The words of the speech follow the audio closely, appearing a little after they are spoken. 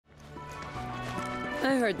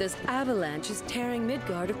I heard this avalanche is tearing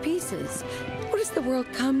Midgar to pieces. What has the world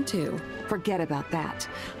come to? Forget about that.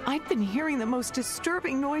 I've been hearing the most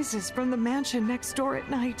disturbing noises from the mansion next door at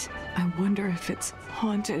night. I wonder if it's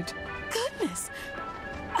haunted. Goodness!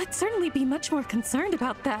 I'd certainly be much more concerned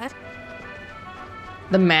about that.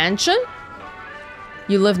 The mansion?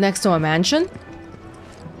 You live next to a mansion?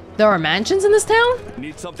 There are mansions in this town?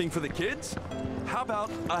 Need something for the kids? How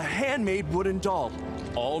about a handmade wooden doll?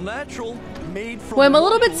 All natural, made from... Well, I'm a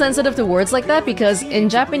little bit sensitive to words like that because in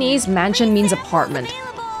Japanese, mansion means apartment.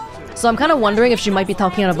 So I'm kind of wondering if she might be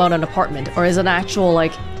talking about an apartment, or is it an actual,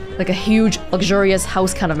 like a huge, luxurious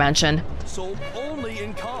house kind of mansion. Sold only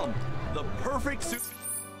in calm. The perfect suit.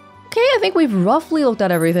 Okay, I think we've roughly looked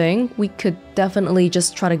at everything. We could definitely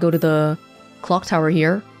just try to go to the clock tower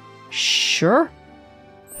here. Sure.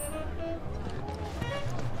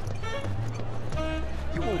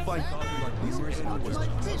 You won't find coffee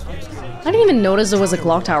like this. I didn't even notice there was a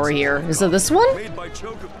clock tower here. Is it this one? Made by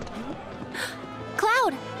Choco.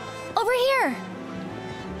 Cloud! Over here!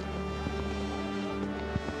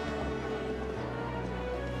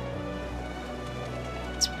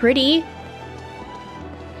 It's pretty.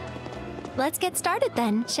 Let's get started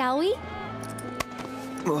then, shall we?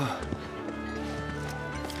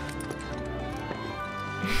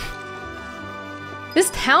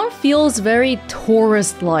 This town feels very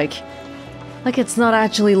tourist-like. Like it's not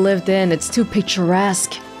actually lived in, it's too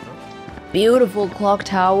picturesque. Beautiful clock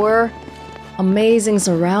tower. Amazing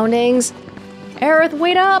surroundings. Aerith,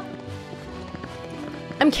 wait up!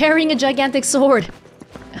 I'm carrying a gigantic sword.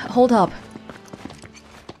 Hold up.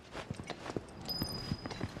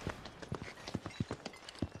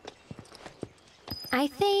 I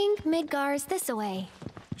think Midgar's this way.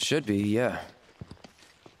 Should be, yeah.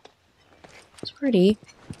 It's pretty.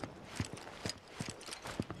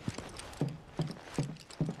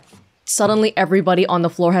 Suddenly everybody on the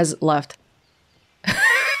floor has left.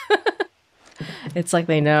 It's like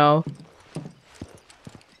they know.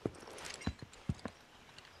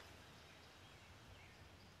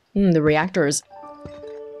 The reactors.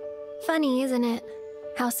 Funny, isn't it?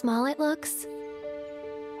 How small it looks.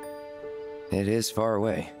 It is far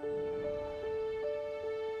away.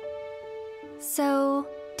 So,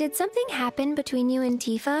 did something happen between you and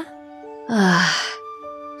Tifa?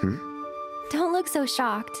 Don't look so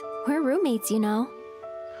shocked. We're roommates, you know.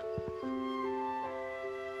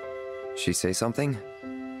 She say something?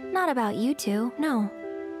 Not about you two, no.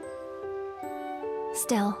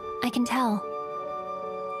 Still, I can tell.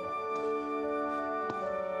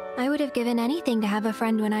 I would have given anything to have a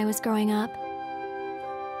friend when I was growing up.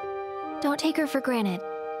 Don't take her for granted.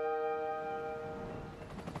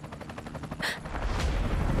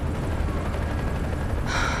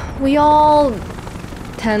 We all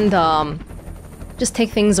tend just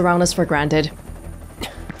take things around us for granted.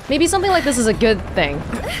 Maybe something like this is a good thing.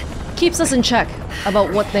 Keeps us in check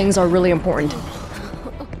about what things are really important.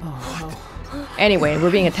 Anyway,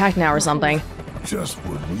 we're being attacked now or something. Just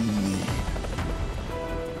what we need.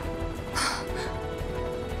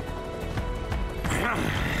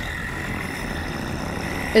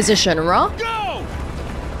 Is it Shinra? Go!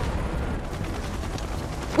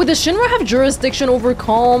 Would the Shinra have jurisdiction over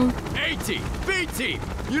Calm? A-team, B-team,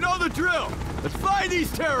 you know the drill. Let's find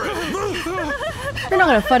these terrorists. You're not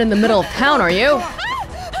gonna fight in the middle of town, are you?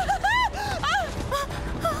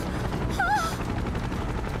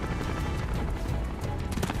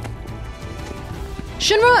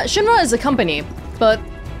 Shinra is a company, but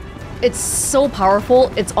it's so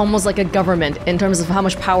powerful, it's almost like a government in terms of how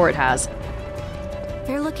much power it has.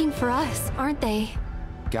 They're looking for us, aren't they?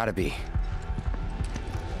 Gotta be.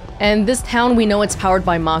 And this town, we know it's powered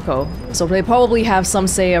by Mako, so they probably have some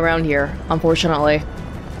say around here, unfortunately.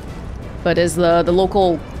 But is the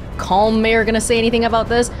local Calm mayor gonna say anything about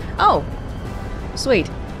this? Oh, sweet.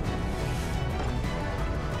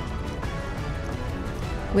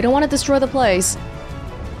 We don't want to destroy the place.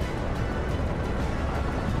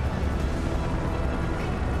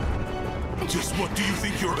 Just what do you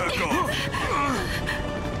think you're echo?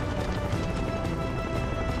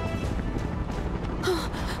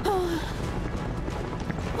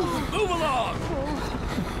 Move along.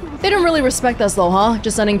 They don't really respect us though, huh?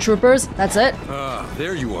 Just sending troopers, that's it? Ah,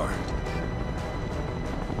 there you are.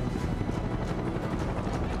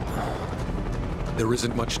 There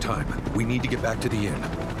isn't much time. We need to get back to the inn.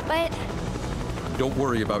 But Don't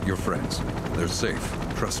worry about your friends. They're safe.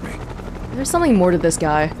 Trust me. There's something more to this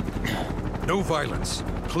guy. No violence,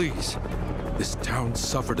 please. This town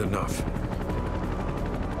suffered enough.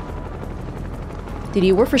 Did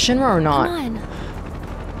he work for Shinra or not? come on.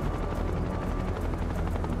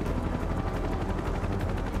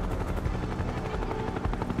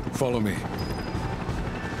 Follow me.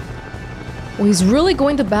 Well, he's really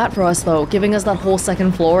going to bat for us, though, giving us that whole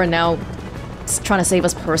second floor and now he's trying to save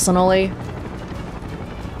us personally.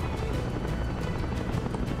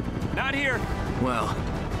 Not here. Well,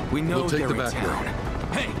 we know We'll take they're the in back town. road.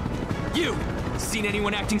 Hey, you! Seen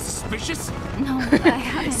anyone acting suspicious? No, I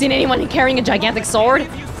haven't. Seen anyone carrying a gigantic sword?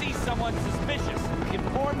 If you see someone suspicious,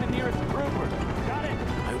 inform the nearest trooper. Got it?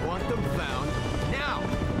 I want them found now!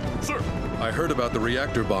 Sir, I heard about the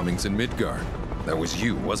reactor bombings in Midgar. That was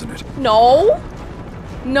you, wasn't it? No.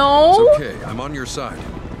 No. It's okay, I'm on your side.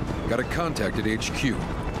 Got a contact at HQ.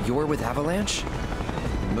 You're with Avalanche?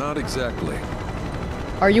 Not exactly.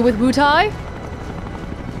 Are you with Wutai?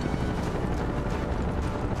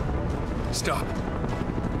 Stop.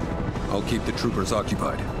 I'll keep the troopers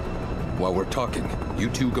occupied. While we're talking, you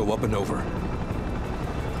two go up and over.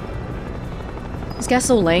 This guy's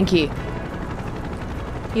so lanky.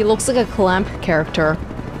 He looks like a Clamp character.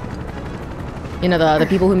 You know, the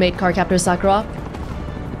people who made Cardcaptor Sakura?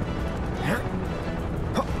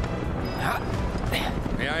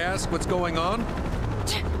 May I ask what's going on?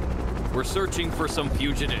 We're searching for some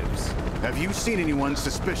fugitives. have you seen anyone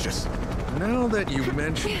suspicious? Now that you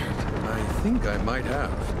mention it, I think I might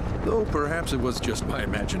have. Though perhaps it was just my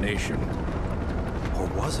imagination. Or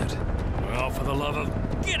was it? Well, for the love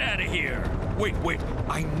of... Get out of here! Wait.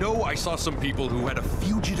 I know I saw some people who had a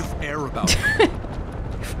fugitive air about them.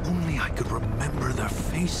 If only I could remember their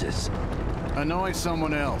faces. Annoy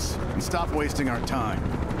someone else, and stop wasting our time.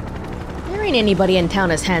 There ain't anybody in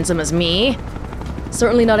town as handsome as me.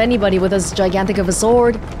 Certainly not anybody with as gigantic of a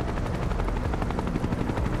sword.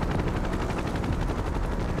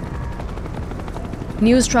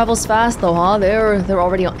 News travels fast though, huh? They're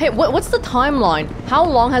already on. Hey, what's the timeline? How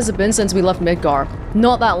long has it been since we left Midgar?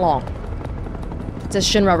 Not that long. It says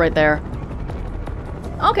Shinra right there.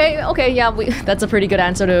 Okay, yeah, that's a pretty good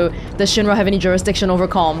answer to does Shinra have any jurisdiction over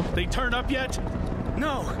Calm? They turn up yet?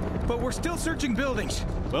 No, but we're still searching buildings.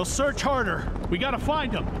 Well, search harder. We gotta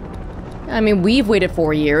find them. I mean, we've waited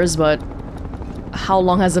 4 years, but how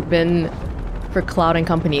long has it been for Cloud and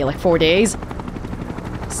company? Like 4 days?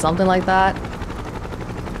 Something like that.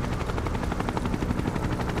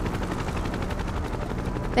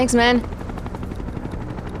 Thanks, man.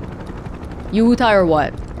 You Wutai or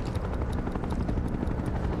what?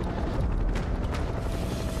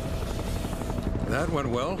 That went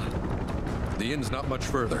well. The inn's not much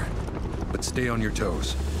further, but stay on your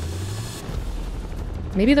toes.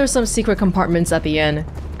 Maybe there's some secret compartments at the inn,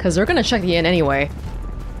 because they're gonna check the inn anyway.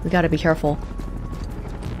 We gotta be careful.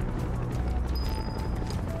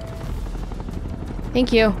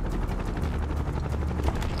 Thank you.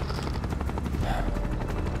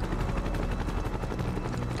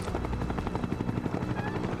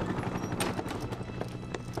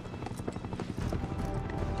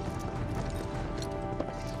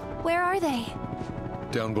 Where are they?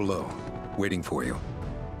 Down below, waiting for you.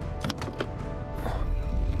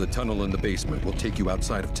 The tunnel in the basement will take you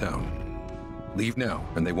outside of town. Leave now,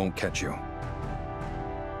 and they won't catch you.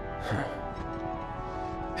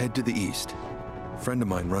 Head to the east. A friend of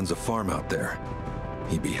mine runs a farm out there.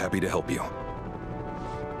 He'd be happy to help you.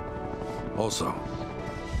 Also,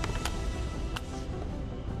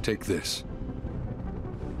 take this.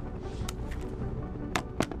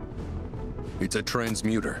 It's a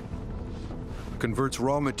transmuter. Converts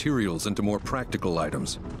raw materials into more practical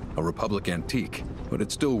items. A Republic antique, but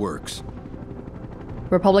it still works.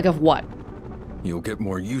 Republic of what? You'll get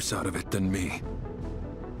more use out of it than me.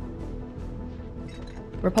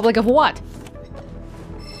 Republic of what?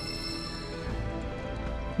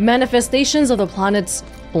 Manifestations of the planet's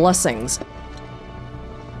blessings.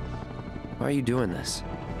 Why are you doing this?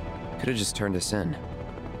 Could have just turned us in.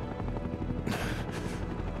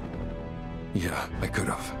 Yeah, I could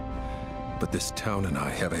have. But this town and I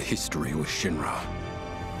have a history with Shinra.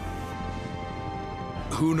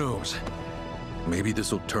 Who knows? Maybe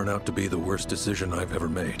this'll turn out to be the worst decision I've ever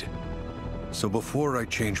made. So before I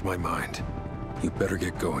change my mind, you better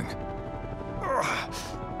get going.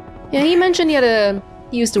 Yeah, he mentioned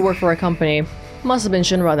he used to work for a company. Must have been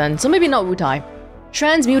Shinra then, so maybe not Wutai.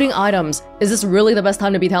 Transmuting items. Is this really the best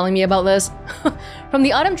time to be telling me about this? From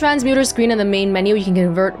the item transmuter screen in the main menu, you can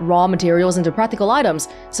convert raw materials into practical items,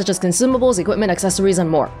 such as consumables, equipment, accessories, and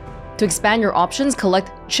more. To expand your options, collect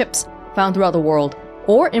chips found throughout the world,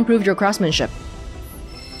 or improve your craftsmanship.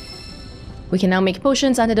 We can now make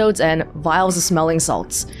potions, antidotes, and vials of smelling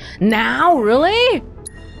salts. Now? Really?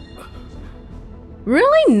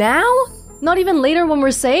 Really? Now? Not even later when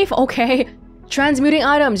we're safe? Okay. Transmuting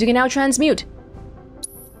items. You can now transmute.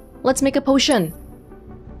 Let's make a potion.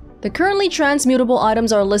 The currently transmutable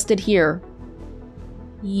items are listed here.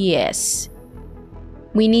 Yes.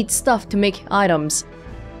 We need stuff to make items.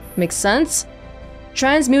 Makes sense?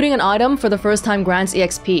 Transmuting an item for the first time grants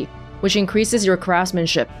EXP, which increases your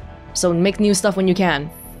craftsmanship. So make new stuff when you can.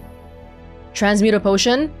 Transmute a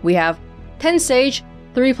potion, we have 10 Sage,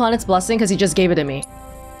 3 Planet's Blessing because he just gave it to me.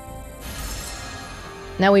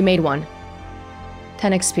 Now we made one.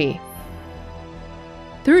 10 XP.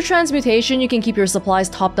 Through transmutation, you can keep your supplies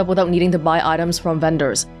topped up without needing to buy items from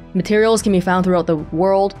vendors. Materials can be found throughout the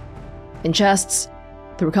world, in chests,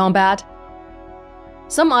 through combat.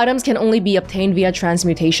 Some items can only be obtained via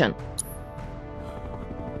transmutation.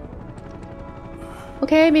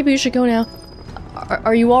 Okay, maybe you should go now.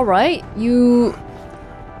 Are you alright? You...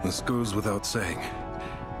 This goes without saying,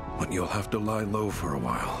 but you'll have to lie low for a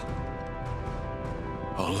while.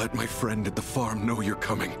 I'll let my friend at the farm know you're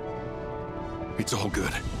coming. It's all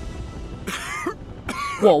good.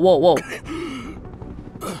 Whoa, whoa, whoa.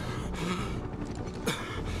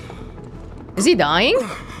 Is he dying?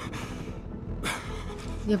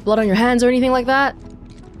 You have blood on your hands or anything like that?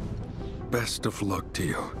 Best of luck to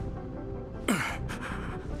you.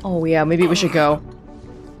 Oh yeah, maybe we should go.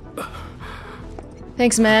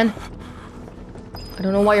 Thanks, man. I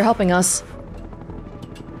don't know why you're helping us.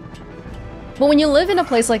 But when you live in a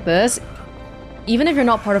place like this, even if you're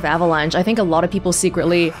not part of Avalanche, I think a lot of people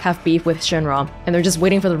secretly have beef with Shinra, and they're just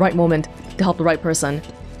waiting for the right moment to help the right person.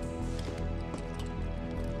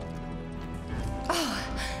 Oh,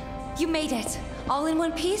 you made it. All in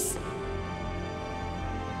one piece?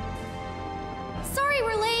 Sorry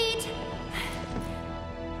we're late.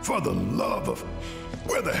 For the love of...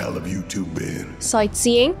 Where the hell have you two been?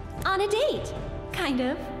 Sightseeing? On a date. Kind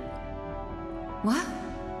of. What?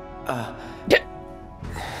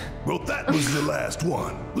 Well, that was the last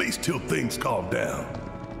one. At least till things calm down.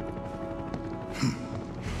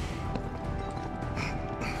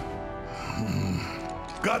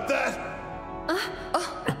 Got that?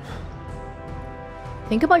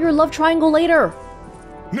 Think about your love triangle later.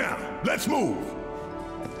 Now, let's move.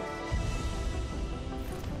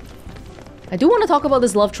 I do want to talk about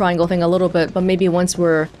this love triangle thing a little bit, but maybe once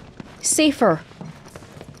we're safer.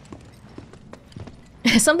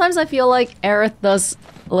 Sometimes I feel like Aerith does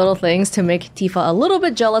little things to make Tifa a little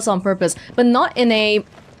bit jealous on purpose, but not in a...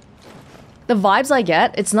 The vibes I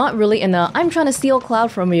get, it's not really in a I'm trying to steal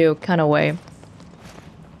Cloud from you kind of way.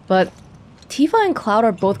 But Tifa and Cloud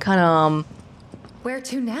are both kind of... Where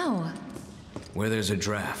to now? Where there's a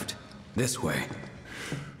draft. This way.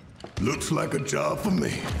 Looks like a job for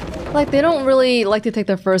me. Like, they don't really like to take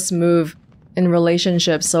their first move in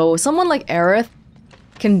relationships, so someone like Aerith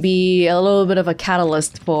can be a little bit of a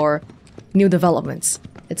catalyst for new developments.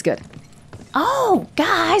 It's good. Oh,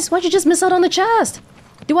 guys, why'd you just miss out on the chest?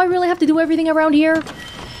 Do I really have to do everything around here?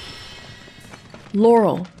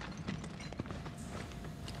 Laurel.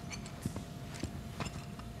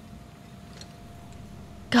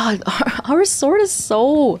 God, our sword is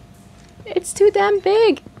so... It's too damn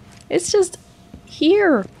big. It's just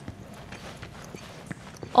here.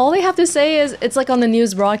 All they have to say is, it's like on the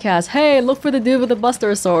news broadcast, hey, look for the dude with the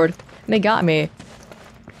Buster sword. And they got me.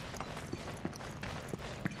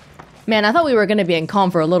 Man, I thought we were gonna be in calm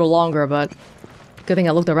for a little longer, but good thing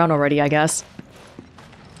I looked around already, I guess.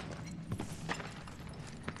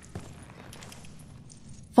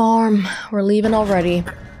 Farm. We're leaving already.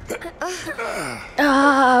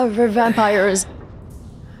 Ah, we're vampires.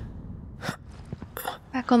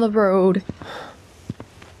 Back on the road.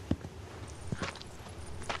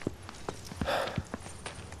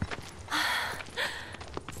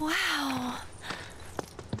 Wow.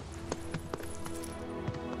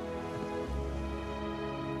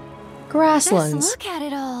 Grasslands. Just look at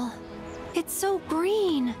it all. It's so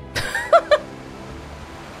green.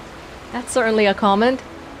 That's certainly a comment.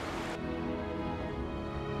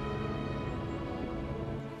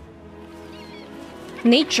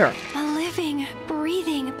 Nature. A living,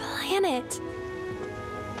 breathing planet.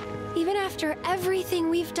 Even after everything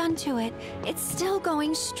we've done to it, it's still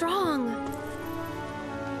going strong.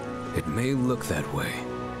 It may look that way,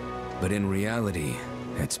 but in reality,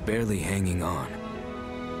 it's barely hanging on.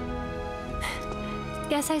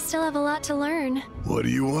 Guess I still have a lot to learn. What do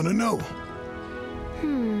you want to know?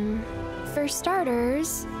 For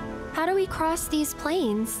starters, how do we cross these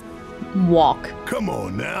plains? Walk. Come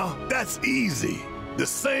on now, that's easy. The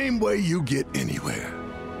same way you get anywhere.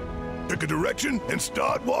 Pick a direction and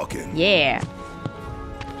start walking. Yeah.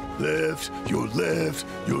 Left, your left,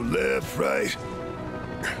 right.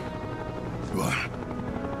 What?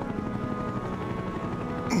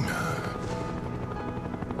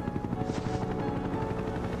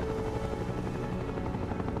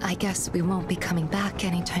 I guess we won't be coming back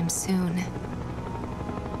anytime soon.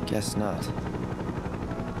 Guess not.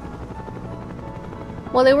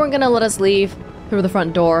 Well, they weren't gonna let us leave through the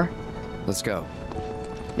front door. Let's go.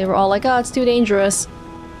 They were all like, oh, it's too dangerous.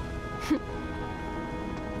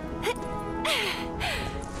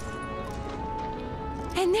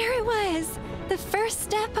 And there it was, the first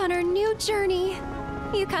step on our new journey.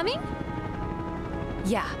 You coming?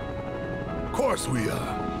 Yeah. Of course we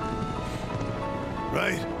are.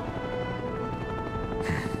 Right?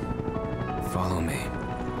 Follow me.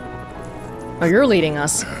 Oh, you're leading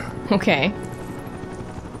us. Okay.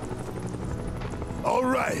 All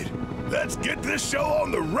right. Let's get this show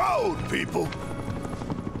on the road, people.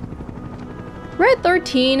 Red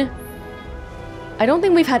 13. I don't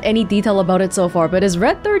think we've had any detail about it so far, but is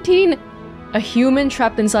Red 13 a human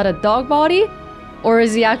trapped inside a dog body? Or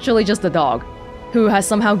is he actually just a dog who has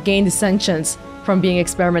somehow gained sentience from being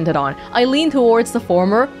experimented on? I lean towards the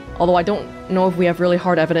former, although I don't know if we have really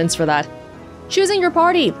hard evidence for that. Choosing your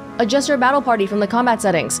party. Adjust your battle party from the combat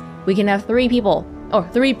settings. We can have 3 people, or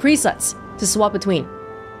 3 presets to swap between.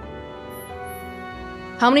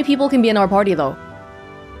 How many people can be in our party though?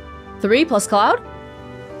 3 plus Cloud?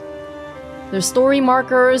 There's story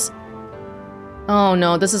markers. Oh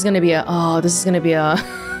no, this is gonna be a... Oh, this is gonna be a...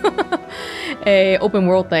 a open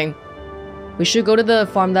world thing. We should go to the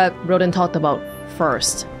farm that Roden talked about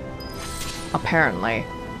first. Apparently.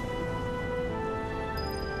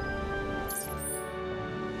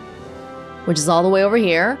 Which is all the way over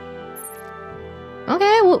here.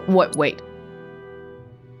 Okay, what? Wait.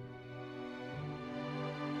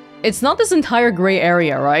 It's not this entire gray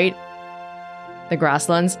area, right? The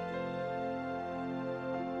grasslands.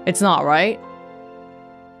 It's not, right?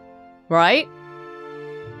 Right?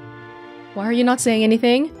 Why are you not saying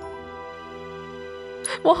anything?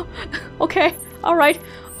 Well, okay, alright.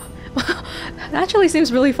 That actually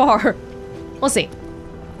seems really far. We'll see.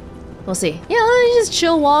 We'll see. Yeah, let's just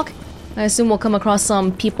chill walk. I assume we'll come across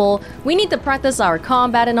some people. We need to practice our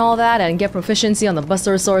combat and all that and get proficiency on the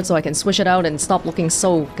Buster Sword so I can switch it out and stop looking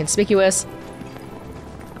so conspicuous.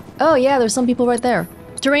 Oh yeah, there's some people right there.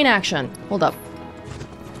 Terrain action. Hold up.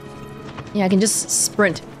 Yeah, I can just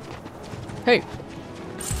sprint. Hey.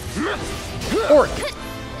 Orc.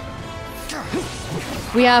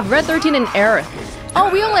 We have Red 13 and Aerith. Oh,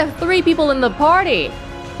 we only have 3 people in the party.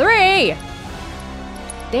 3!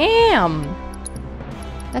 Damn.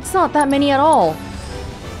 That's not that many at all.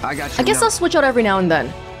 I got you. I guess I'll switch out every now and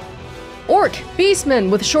then. Orc, beastmen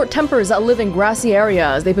with short tempers that live in grassy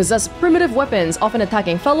areas. They possess primitive weapons, often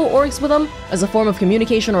attacking fellow orcs with them as a form of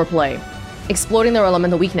communication or play. Exploiting their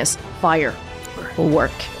elemental weakness, fire, will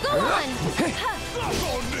work. Go on!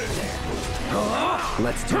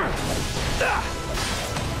 Let's do it.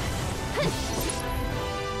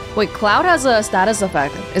 Wait, Cloud has a status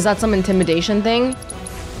effect. Is that some intimidation thing?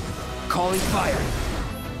 Calling fire.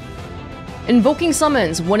 Invoking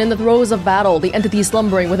summons. When in the throes of battle, the entity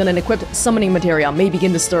slumbering within an equipped summoning materia may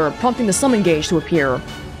begin to stir, prompting the summon gauge to appear.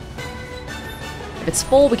 If it's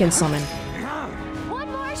full, we can summon.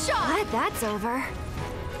 One more shot! That's over.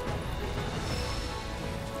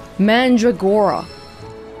 Mandragora.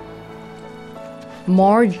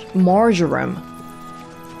 Marjoram.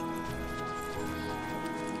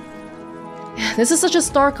 This is such a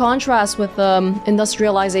stark contrast with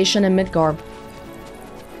industrialization in Midgar.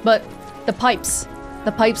 But the pipes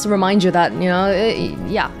remind you that, you know,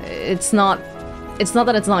 yeah, it's not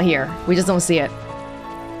that it's not here. We just don't see it.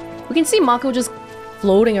 We can see Mako just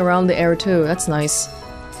floating around the air too. That's nice.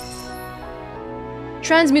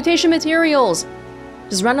 Transmutation materials.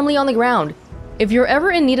 Just randomly on the ground. If you're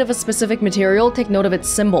ever in need of a specific material, take note of its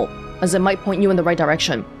symbol, as it might point you in the right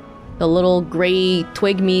direction. The little gray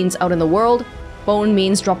twig means out in the world, bone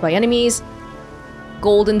means dropped by enemies,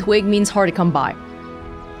 golden twig means hard to come by.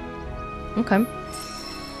 Okay.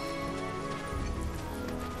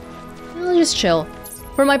 I'll just chill.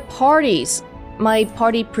 For my parties, my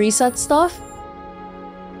party preset stuff.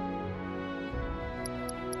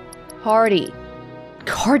 Party.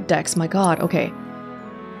 Card decks, my god, okay.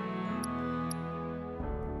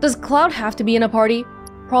 Does Cloud have to be in a party?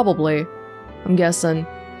 Probably. I'm guessing.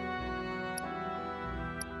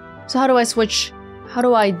 So how do I switch? How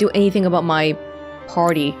do I do anything about my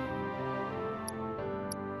party?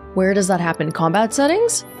 Where does that happen? Combat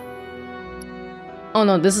settings? Oh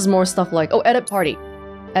no, this is more stuff like... Oh, edit party.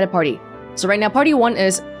 Edit party. So right now, party 1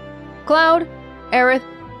 is Cloud, Aerith,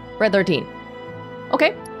 Red 13.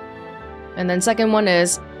 Okay. And then second one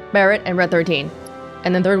is Barret and Red 13.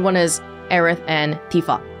 And then third one is Aerith and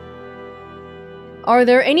Tifa. Are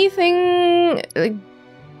there anything...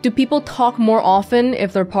 do people talk more often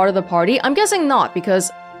if they're part of the party? I'm guessing not,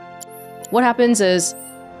 because what happens is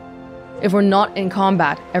if we're not in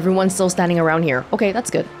combat, everyone's still standing around here. Okay, that's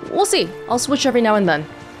good. We'll see. I'll switch every now and then.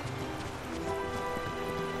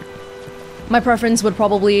 My preference would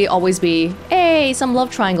probably always be, hey, some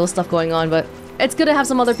love triangle stuff going on, but it's good to have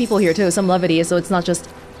some other people here too, some levity, so it's not just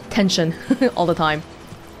tension all the time.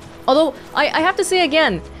 Although, I have to say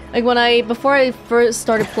again, like before I first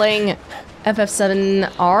started playing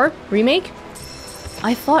FF7 Remake,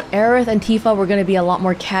 I thought Aerith and Tifa were gonna be a lot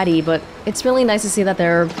more catty, but it's really nice to see that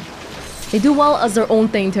they do well as their own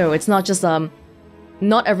thing too. It's not just,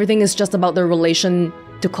 not everything is just about their relation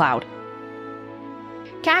to Cloud.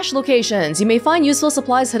 Cache locations. You may find useful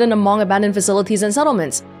supplies hidden among abandoned facilities and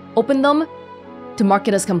settlements. Open them to mark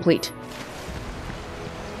it as complete.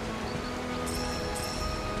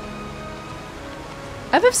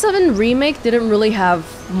 FF7 Remake didn't really have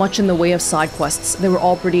much in the way of side quests. They were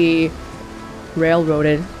all pretty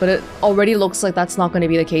railroaded, but it already looks like that's not going to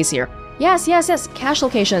be the case here. Yes, yes, yes. Cache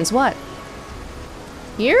locations. What?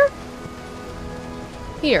 Here?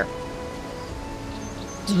 Here.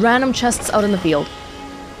 Just random chests out in the field.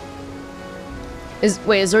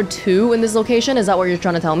 Wait, is there 2 in this location? Is that what you're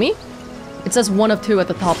trying to tell me? It says 1 of 2 at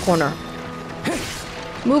the top corner.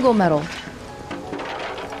 Moogle metal.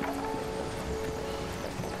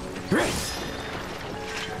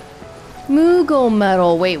 Moogle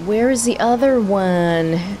metal. Wait, where is the other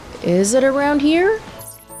one? Is it around here?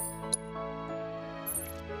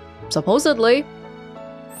 Supposedly.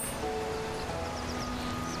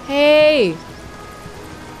 Hey!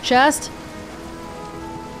 Chest?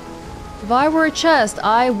 If I were a chest,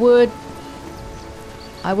 I would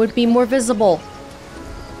be more visible.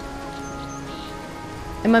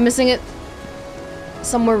 Am I missing it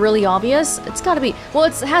somewhere really obvious? It's gotta be. Well,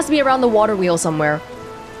 it has to be around the water wheel somewhere.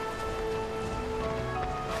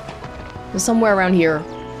 Somewhere around here.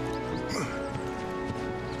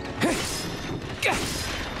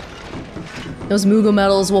 Those Moogle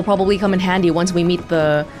medals will probably come in handy once we meet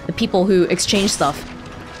the people who exchange stuff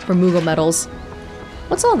for Moogle medals.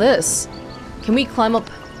 What's all this? Can we climb up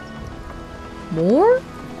more?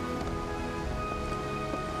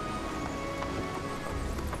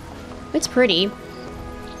 It's pretty.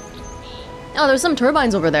 Oh, there's some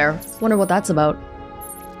turbines over there. Wonder what that's about.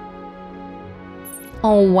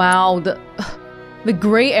 Oh wow, the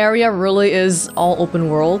gray area really is all open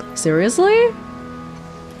world. Seriously?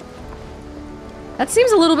 That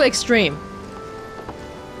seems a little bit extreme.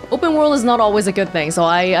 Open world is not always a good thing, so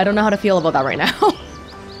I don't know how to feel about that right now.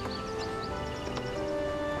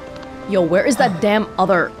 Yo, where is that damn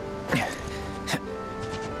other...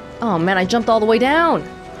 Oh man, I jumped all the way down.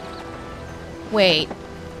 Wait.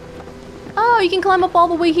 Oh, you can climb up all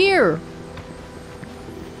the way here.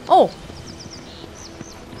 Oh.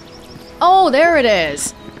 Oh, there it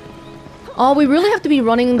is. Oh, we really have to be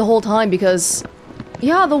running the whole time because...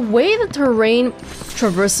 Yeah, the way the terrain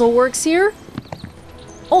traversal works here...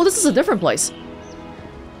 Oh, this is a different place.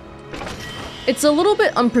 It's a little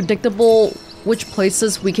bit unpredictable which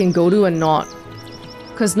places we can go to and not.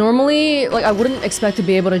 Because normally, like, I wouldn't expect to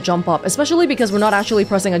be able to jump up, especially because we're not actually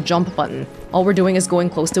pressing a jump button. All we're doing is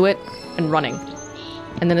going close to it and running.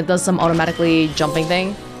 And then it does some automatically jumping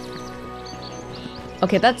thing.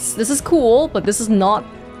 Okay, this is cool, but this is not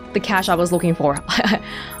the cache I was looking for.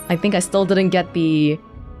 I think I still didn't get the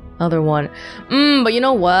other one. But you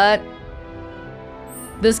know what?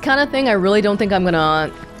 This kind of thing, I really don't think I'm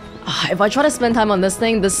gonna... If I try to spend time on this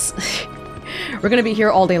thing, we're gonna be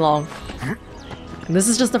here all day long. This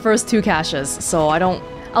is just the first 2 caches, so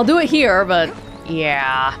I'll do it here, but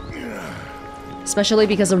yeah. Especially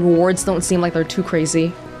because the rewards don't seem like they're too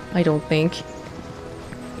crazy. I don't think.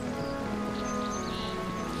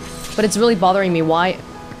 But it's really bothering me why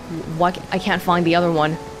I can't find the other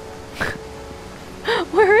one.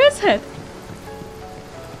 Where is it?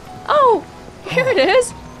 Oh, here it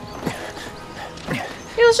is.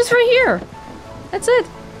 It was just right here. That's it.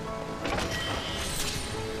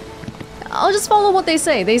 I'll just follow what they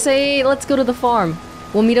say. They say, let's go to the farm.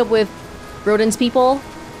 We'll meet up with Rodin's people.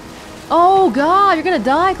 Oh god, you're gonna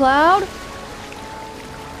die, Cloud.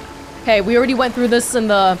 Hey, we already went through this in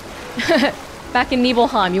the... back in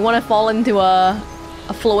Nibelheim. You want to fall into a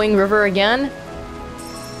flowing river again?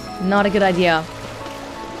 Not a good idea.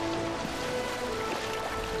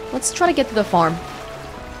 Let's try to get to the farm.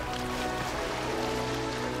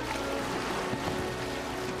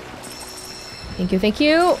 Thank you, thank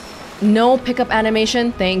you. No pickup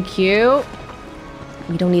animation, thank you.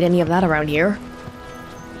 We don't need any of that around here.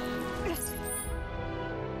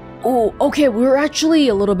 Oh, okay, we're actually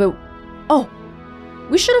a little bit... Oh!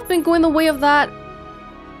 We should have been going the way of that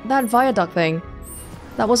viaduct thing.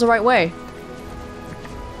 That was the right way.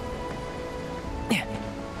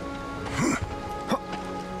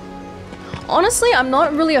 honestly, I'm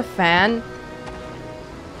not really a fan.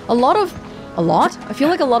 A lot? I feel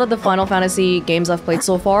like a lot of the Final Fantasy games I've played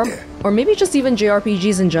so far, or maybe just even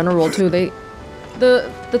JRPGs in general too,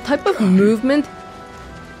 the type of movement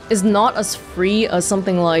is not as free as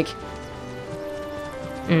something like,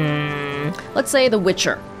 let's say The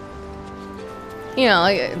Witcher. You know,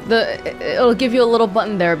 like it'll give you a little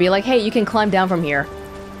button there, be like, hey, you can climb down from here.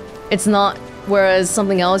 It's not, whereas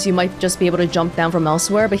something else you might just be able to jump down from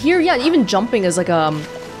elsewhere. But here, yeah, even jumping is like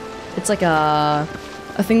it's like a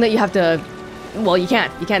thing that you have to, well, you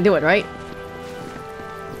can't do it, right?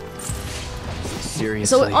 Seriously.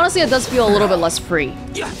 So honestly, it does feel a little bit less free.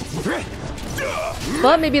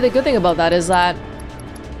 But maybe the good thing about that is that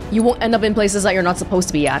you won't end up in places that you're not supposed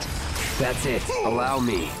to be at. That's it. Allow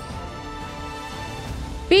me.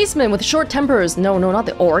 Beastmen with short tempers. No, not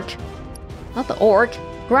the orc. Not the orc.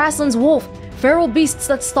 Grassland's wolf. Feral beasts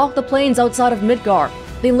that stalk the plains outside of Midgar.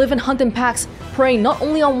 They live and hunt in packs, preying not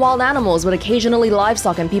only on wild animals, but occasionally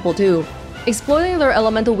livestock and people too. Exploiting their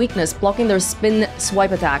elemental weakness, blocking their spin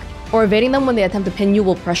swipe attack, or evading them when they attempt to pin you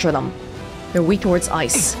will pressure them. They're weak towards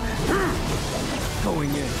ice. Going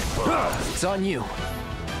in. It's on you.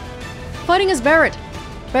 Fighting is Barret.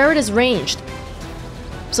 Barret is ranged,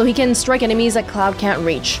 so he can strike enemies that Cloud can't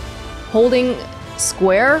reach. Holding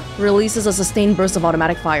square releases a sustained burst of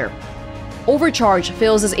automatic fire. Overcharge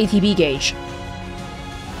fills his ATB gauge.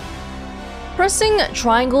 Pressing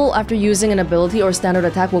triangle after using an ability or standard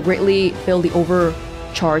attack will greatly fill the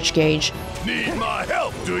overcharge gauge. Need my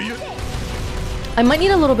help, do you? I might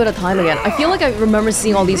need a little bit of time again. I feel like I remember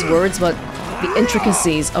seeing all these words, but the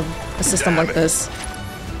intricacies of a system like this.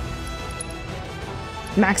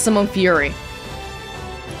 Maximum Fury.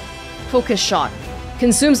 Focus Shot.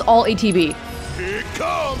 Consumes all ATB. Here it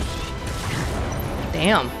comes.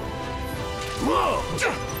 Damn.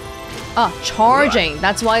 Ah, charging.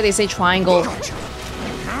 That's why they say triangle.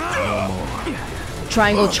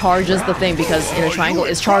 Triangle charges the thing because in a triangle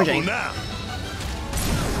is charging.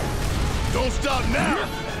 Don't stop now.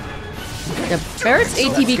 Yeah, Barret's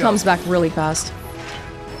ATB comes back really fast.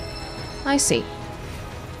 I see.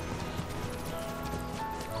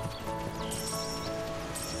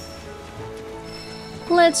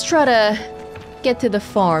 Let's try to get to the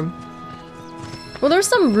farm. Well, there's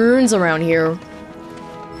some ruins around here.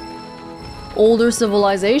 Older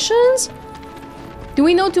civilizations? Do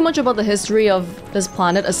we know too much about the history of this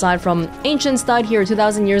planet aside from ancients died here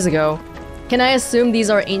 2,000 years ago? Can I assume these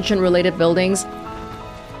are ancient-related buildings?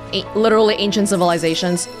 Literally ancient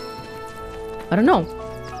civilizations? I don't know.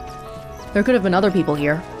 There could have been other people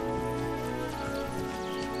here.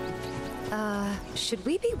 Should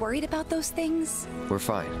we be worried about those things? We're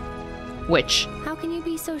fine. Which? How can you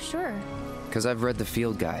be so sure? Because I've read the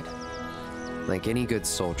field guide. Like any good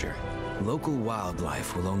soldier. Local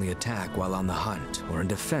wildlife will only attack while on the hunt or in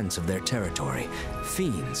defense of their territory.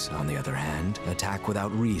 Fiends, on the other hand, attack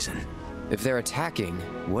without reason. If they're attacking,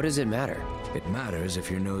 what does it matter? It matters if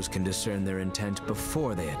your nose can discern their intent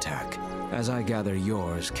before they attack, as I gather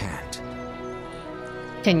yours can't.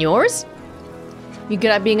 Can yours? You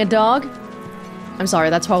good at being a dog? I'm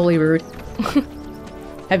sorry, that's probably rude.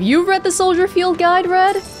 Have you read the soldier field guide,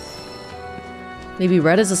 Red? Maybe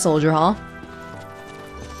Red is a soldier, huh?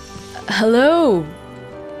 Hello!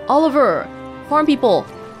 Oliver! Farm people!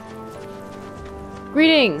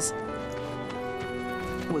 Greetings!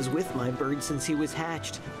 Was with my bird since he was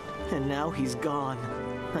hatched, and now he's gone.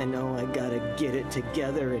 I know I gotta get it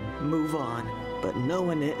together and move on, but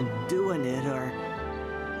knowing it and doing it are...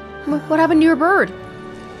 What happened to your bird?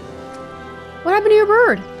 What happened to your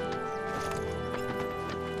bird?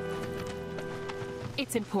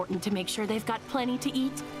 It's important to make sure they've got plenty to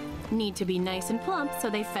eat. Need to be nice and plump so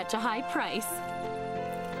they fetch a high price.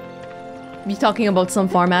 You talking about some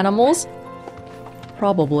farm animals?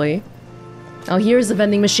 Probably. Oh, here's the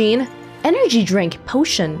vending machine. Energy drink,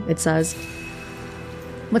 potion, it says.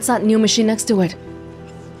 What's that new machine next to it?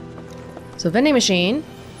 So, vending machine.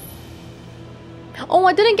 Oh,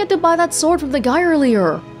 I didn't get to buy that sword from the guy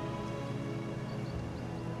earlier.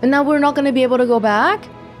 And now we're not gonna be able to go back?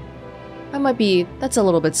 That's a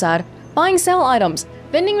little bit sad. Buying sell items.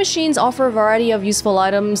 Vending machines offer a variety of useful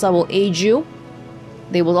items that will aid you.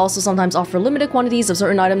 They will also sometimes offer limited quantities of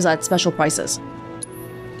certain items at special prices.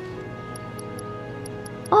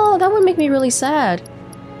 Oh, that would make me really sad.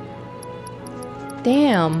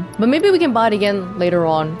 Damn. But maybe we can buy it again later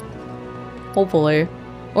on. Hopefully.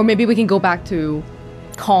 Or maybe we can go back to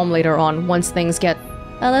calm later on once things get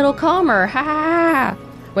a little calmer. Ha ha ha.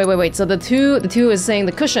 Wait. So the two is saying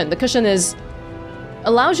the cushion. The cushion is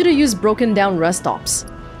allows you to use broken down rest stops.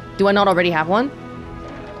 Do I not already have one?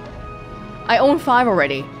 I own 5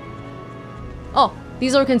 already. Oh,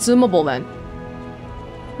 these are consumable then.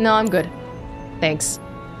 No, I'm good. Thanks.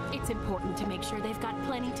 It's important to make sure they've got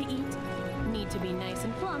plenty to eat. Need to be nice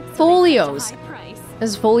and plump. So Folios. they fetch a high price. This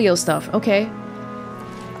is folio stuff. Okay.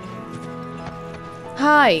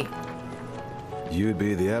 Hi. You'd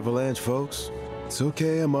be the Avalanche, folks? It's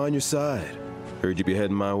okay, I'm on your side. Heard you'd be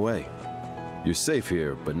heading my way. You're safe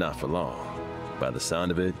here, but not for long. By the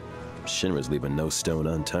sound of it, Shinra's leaving no stone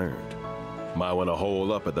unturned. Might want to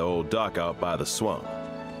hole up at the old dock out by the swamp.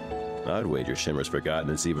 I'd wager Shinra's forgotten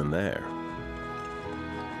it's even there.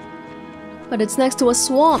 But it's next to a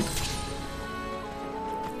swamp.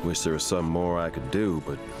 Wish there was something more I could do,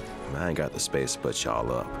 but I ain't got the space to put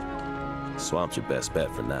y'all up. Swamp's your best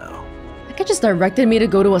bet for now. That guy just directed me to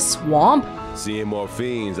go to a swamp? Seeing more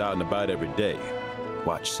fiends out and about every day.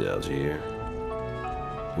 Watch yourselves here.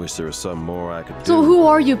 Wish there was something more I could do. So who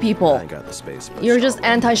are you people? I ain't got the space to put You're just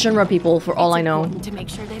anti-Shinra people, for all I know. To make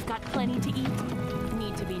sure they've got plenty to eat.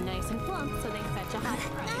 Need to be nice and plump so they fetch a high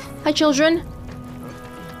price. Hi, children.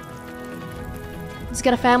 He's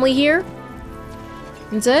got a family here.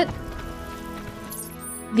 That's it.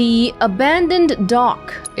 The abandoned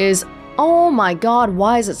dock is... Oh my god,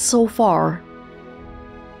 why is it so far?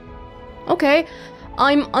 Okay.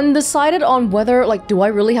 I'm undecided on whether, like, do I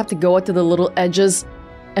really have to go out to the little edges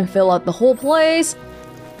and fill out the whole place?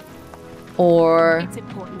 Or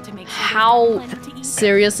how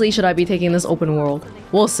seriously should I be taking this open world?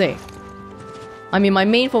 We'll see. I mean, my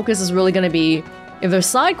main focus is really gonna be, if there's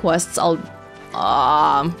side quests, I'll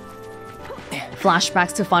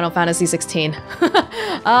flashbacks to Final Fantasy XVI.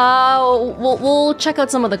 We'll check out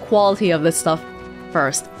some of the quality of this stuff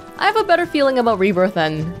first. I have a better feeling about Rebirth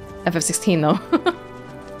than FF16 though.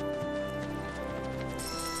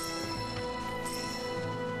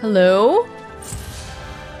 Hello?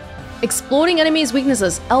 Exploding enemies'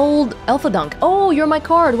 weaknesses. Alpha Dunk. Oh, you're my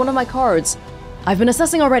card, one of my cards. I've been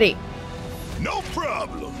assessing already. No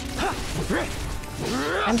problem.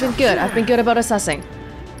 I've been good about assessing.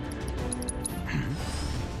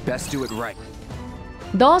 Best do it right.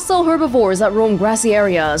 Docile herbivores that roam grassy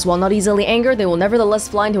areas. While not easily angered, they will nevertheless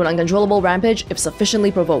fly into an uncontrollable rampage if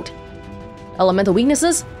sufficiently provoked. Elemental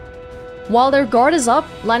weaknesses. While their guard is up,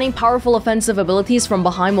 landing powerful offensive abilities from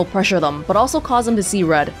behind will pressure them, but also cause them to see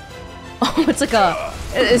red. Oh,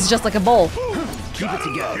 it's just like a bowl. Keep it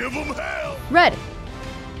together. Give 'em hell. Red.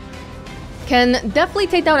 Can definitely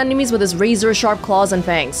take down enemies with his razor-sharp claws and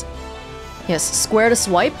fangs. Yes, square to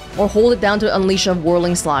swipe, or hold it down to unleash a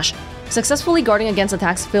whirling slash. Successfully guarding against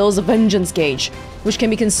attacks fills a Vengeance gauge, which can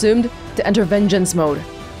be consumed to enter Vengeance mode,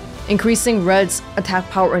 increasing Red's attack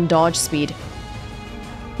power and dodge speed.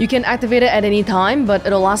 You can activate it at any time, but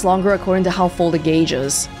it'll last longer according to how full the gauge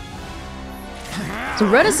is. So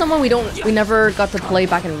Red is someone we never got to play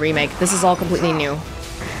back in Remake. This is all completely new.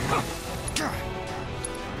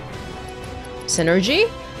 Synergy?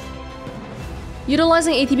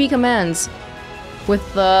 Utilizing ATB commands with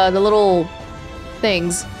the little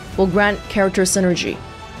things will grant character synergy.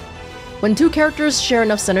 When two characters share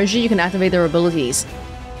enough synergy, you can activate their abilities.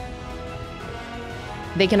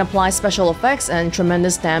 They can apply special effects and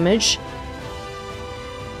tremendous damage.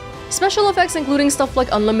 Special effects including stuff like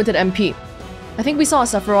unlimited MP. I think we saw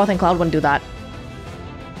Sephiroth and Cloud 1 do that.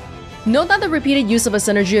 Note that the repeated use of a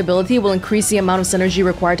synergy ability will increase the amount of synergy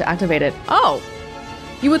required to activate it. Oh!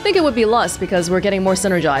 You would think it would be less because we're getting more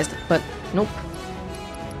synergized, but nope.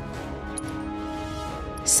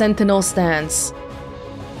 Sentinel Stance.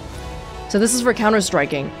 So this is for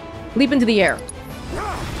counter-striking. Leap into the air.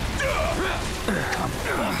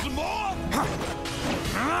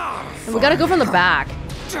 And we gotta go from the back.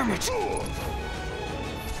 Damn it.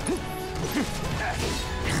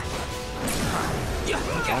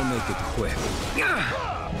 I'll make it quick.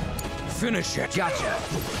 Finish it. Gotcha.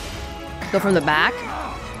 Go from the back.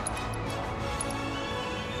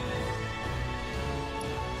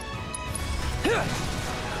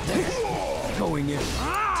 Going in.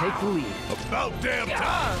 Take the lead. About damn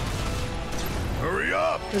time. Hurry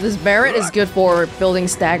up. So this Barret is good for building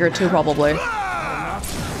stagger too, probably.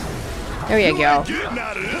 There you go. Getting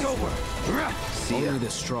out of this. Only the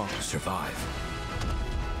strong survive.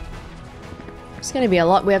 It's gonna be a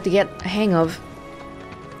lot we have to get a hang of.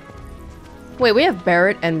 Wait, we have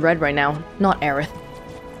Barret and Red right now, not Aerith.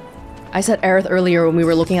 I said Aerith earlier when we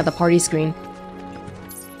were looking at the party screen.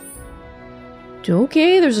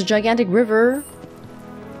 Okay, there's a gigantic river.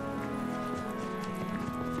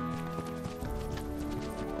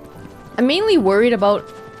 I'm mainly worried about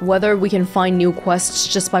whether we can find new quests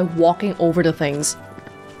just by walking over to things.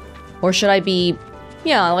 Or should I be...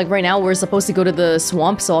 Yeah, like right now we're supposed to go to the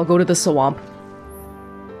swamp, so I'll go to the swamp.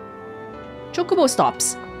 Chocobo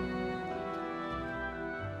stops.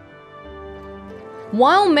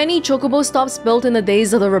 While many chocobo stops built in the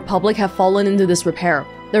days of the Republic have fallen into disrepair,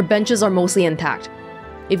 their benches are mostly intact.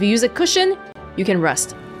 If you use a cushion, you can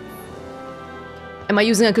rest. Am I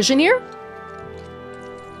using a cushion here?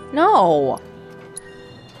 No.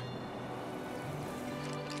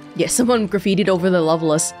 Yeah, someone graffitied over the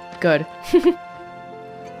Loveless. Good.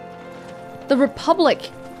 The Republic.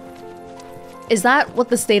 Is that what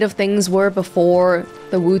the state of things were before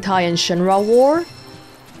the Wutai and Shinra war?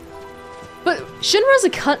 But Shinra's a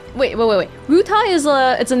wait. Wutai is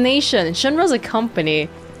it's a nation. Shinra's a company.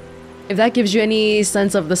 If that gives you any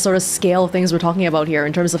sense of the sort of scale of things we're talking about here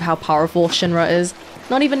in terms of how powerful Shinra is.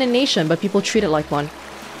 Not even a nation, but people treat it like one.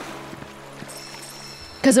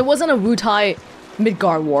 Because it wasn't a Wutai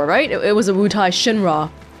Midgar war, right? It was a Wutai Shinra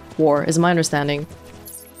war, is my understanding.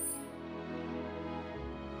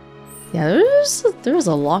 Yeah, there's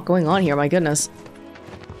a lot going on here, my goodness.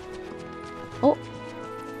 Oh.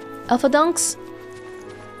 Alpha Dunks.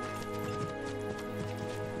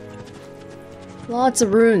 Lots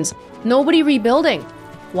of runes. Nobody rebuilding.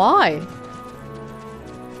 Why?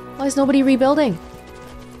 Why is nobody rebuilding?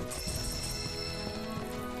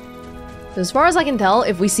 As far as I can tell,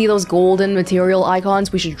 if we see those golden material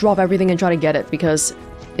icons, we should drop everything and try to get it, because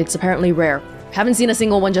it's apparently rare. Haven't seen a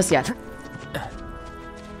single one just yet.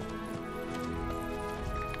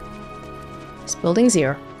 This building's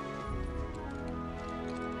here.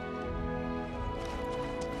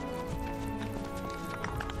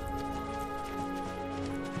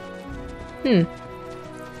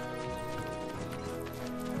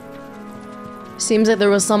 Seems like there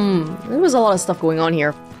was a lot of stuff going on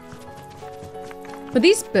here. But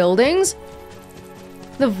these buildings,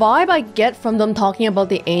 the vibe I get from them talking about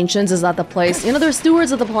the ancients is that the place, you know, they're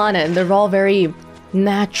stewards of the planet and they're all very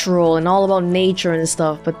natural and all about nature and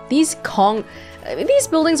stuff. But these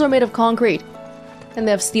buildings are made of concrete and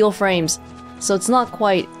they have steel frames. So it's not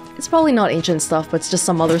quite, it's probably not ancient stuff, but it's just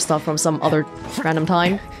some other stuff from some other random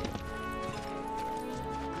time.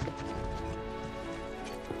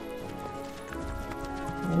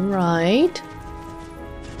 Alright.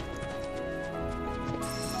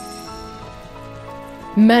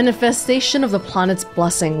 Manifestation of the planet's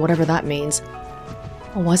blessing, whatever that means.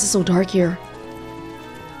 Oh, why is it so dark here?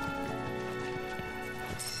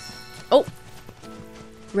 Oh!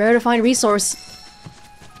 Rare to find resource.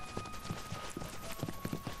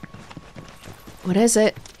 What is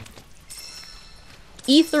it?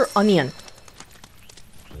 Ether onion.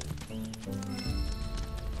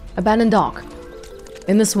 Abandoned dock.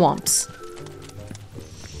 In the swamps.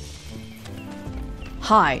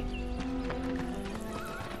 Hi.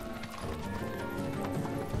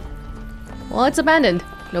 Well, it's abandoned.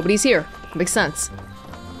 Nobody's here. Makes sense.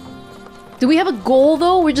 Do we have a goal,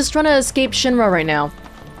 though? We're just trying to escape Shinra right now.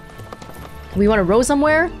 We want to row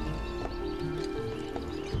somewhere?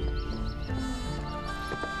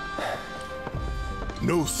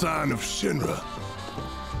 No sign of Shinra.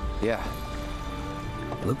 Yeah.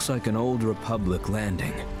 Looks like an old Republic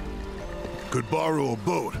landing. Could borrow a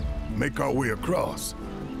boat, make our way across.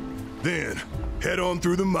 Then, head on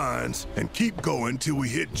through the mines and keep going till we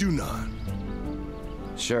hit Junon.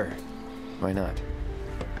 Sure. Why not?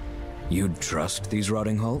 You'd trust these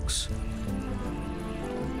rotting hulks?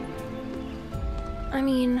 I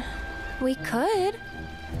mean, we could.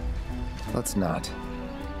 Let's not.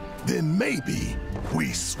 Then maybe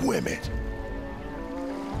we swim it.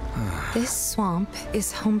 This swamp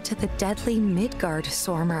is home to the deadly Midgar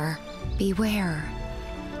Swarmer. Beware.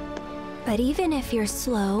 But even if you're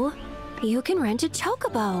slow, you can rent a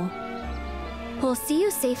chocobo. We'll see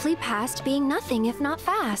you safely past being nothing if not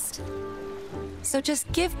fast. So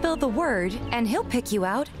just give Bill the word and he'll pick you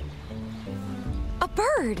out. A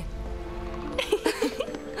bird!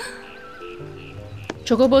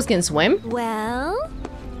 Chocobos can swim? Well,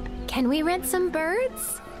 can we rent some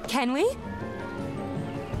birds? Can we?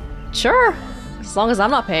 Sure, as long as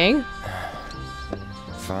I'm not paying.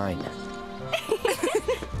 Fine.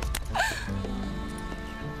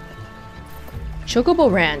 Chocobo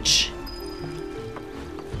Ranch.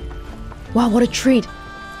 Wow, what a treat.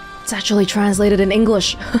 It's actually translated in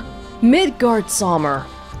English. Midgar Sommer.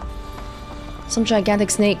 Some gigantic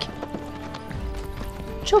snake.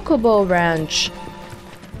 Chocobo Ranch.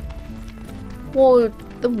 Whoa,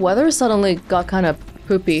 the weather suddenly got kind of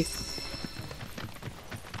poopy.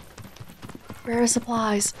 Rare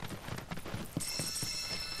supplies.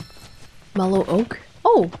 Mellow oak.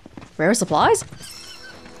 Oh, rare supplies?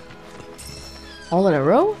 All in a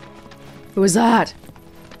row? Who was that?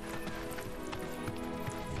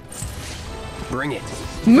 Bring it.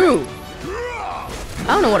 Moo! I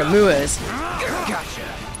don't know what a moo is. Gotcha.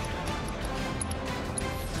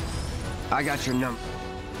 I got your number.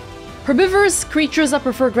 Herbivorous creatures that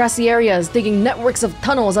prefer grassy areas, digging networks of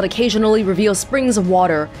tunnels that occasionally reveal springs of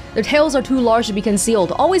water. Their tails are too large to be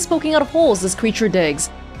concealed, always poking out of holes this creature digs.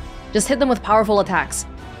 Just hit them with powerful attacks.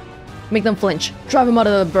 Make them flinch. Drive them out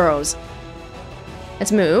of the burrows.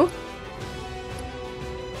 Let's move.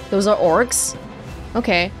 Those are orcs.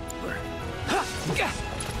 Okay.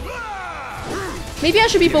 Maybe I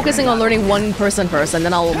should be focusing on learning one person first, and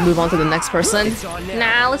then I'll move on to the next person.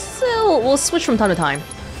 Nah, we'll switch from time to time.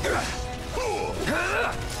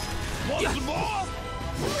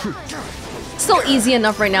 Still easy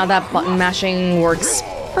enough right now that button mashing works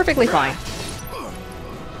perfectly fine.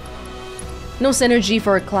 No synergy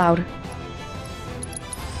for a Cloud.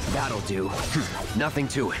 That'll do. Nothing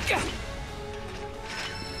to it.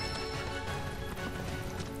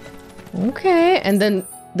 Okay, and then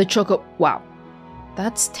the Choco... Wow.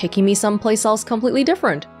 That's taking me someplace else completely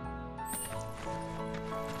different.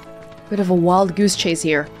 Bit of a wild goose chase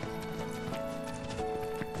here.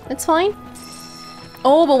 That's fine.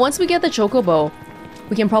 Oh, but once we get the Chocobo,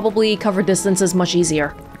 we can probably cover distances much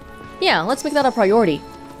easier. Yeah, let's make that a priority.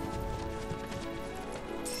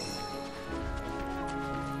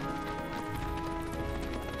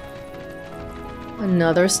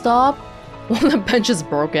 Another stop? Well, the bench is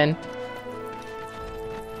broken.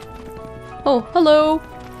 Oh, hello!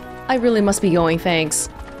 I really must be going, thanks.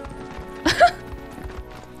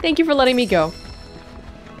 Thank you for letting me go.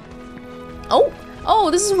 Oh! Oh,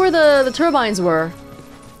 this is where the turbines were.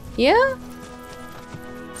 Yeah?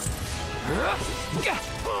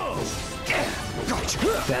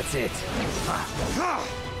 That's it.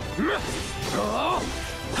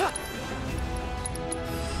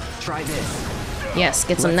 Try this. Yes,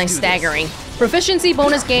 get some nice staggering. Proficiency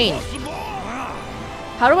bonus gain.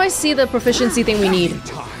 How do I see the proficiency thing we need?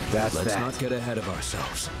 Let's not get ahead of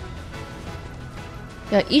ourselves.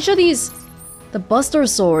 Yeah, each of these... The Buster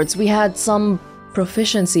Swords, we had some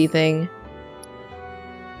proficiency thing.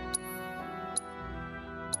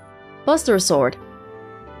 Buster Sword.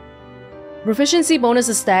 Proficiency bonus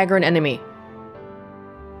is stagger an enemy.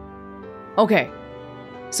 Okay.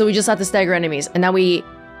 So we just have to stagger enemies, and now we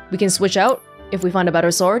can switch out if we find a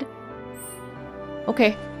better sword.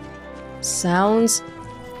 Okay. Sounds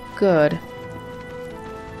good.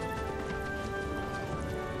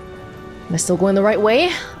 Am I still going the right way?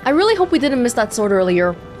 I really hope we didn't miss that sword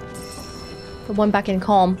earlier. The one back in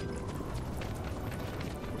Calm.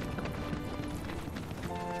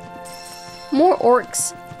 More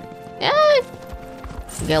orcs. Eh.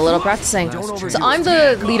 Get a little practicing. So I'm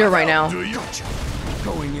the leader right now.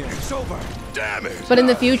 But in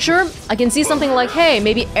the future, I can see something like, hey,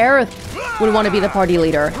 maybe Aerith would want to be the party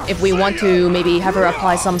leader if we want to maybe have her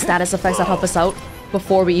apply some status effects that help us out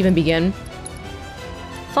before we even begin.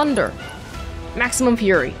 Thunder. Maximum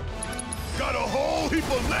Fury. Got a whole heap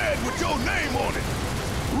of land with your name on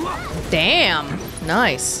it. Damn.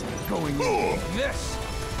 Nice. Going this.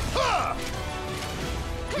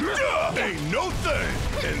 Ain't no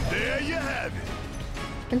thing. And there you have it.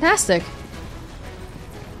 Fantastic.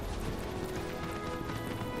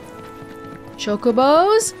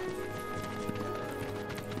 Chocobos?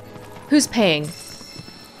 Who's paying?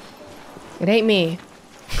 It ain't me.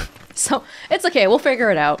 So, it's okay, we'll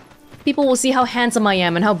figure it out. People will see how handsome I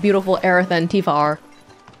am and how beautiful Aerith and Tifa are.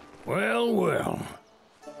 Well, well.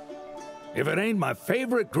 If it ain't my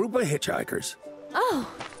favorite group of hitchhikers.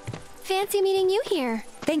 Oh, fancy meeting you here.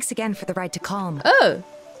 Thanks again for the ride to Calm. Oh.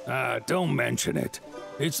 Don't mention it.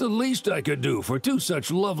 It's the least I could do for two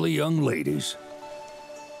such lovely young ladies.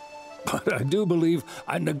 But I do believe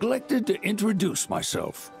I neglected to introduce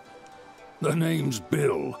myself. The name's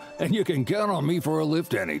Bill, and you can count on me for a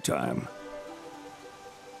lift anytime.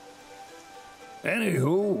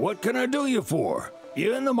 Anywho, what can I do you for?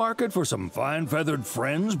 You in the market for some fine feathered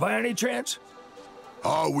friends by any chance?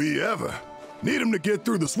 Are we ever? Need 'em to get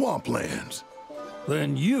through the swamplands.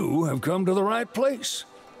 Then you have come to the right place.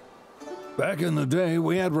 Back in the day,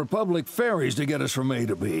 we had Republic ferries to get us from A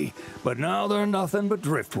to B, but now they're nothing but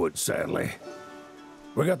driftwood, sadly.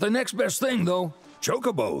 We got the next best thing, though,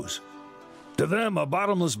 chocobos. To them, a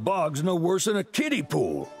bottomless bog's no worse than a kiddie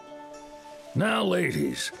pool. Now,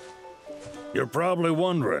 ladies, you're probably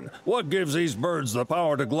wondering, what gives these birds the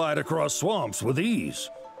power to glide across swamps with ease?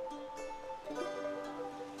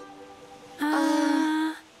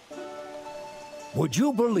 Would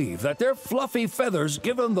you believe that their fluffy feathers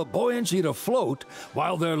give them the buoyancy to float,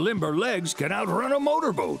 while their limber legs can outrun a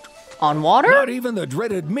motorboat? On water? Not even the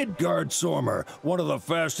dreaded Midgar Sormer, one of the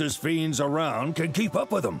fastest fiends around, can keep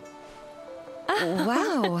up with them.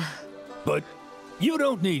 Wow. But you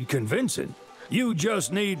don't need convincing. You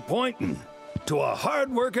just need pointing. to a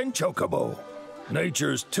hard-working chocobo.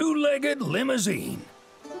 Nature's two-legged limousine.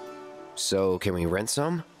 So, can we rent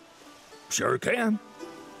some? Sure can.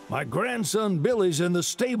 My grandson Billy's in the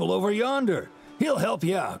stable over yonder. He'll help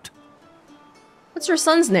you out. What's your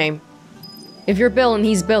son's name? If you're Bill and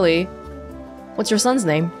he's Billy, what's your son's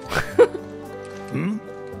name?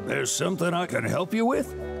 There's something I can help you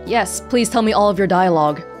with? Yes, please tell me all of your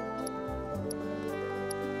dialogue.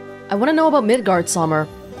 I want to know about Midgar, Summer.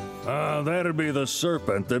 That'd be the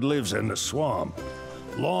serpent that lives in the swamp.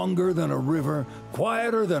 Longer than a river,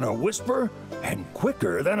 quieter than a whisper, and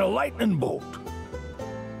quicker than a lightning bolt.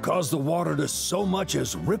 Cause the water to so much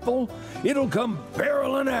as ripple, it'll come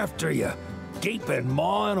barreling after you, gaping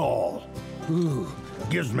maw and all. Ooh,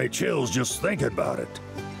 gives me chills just thinking about it.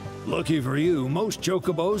 Lucky for you, most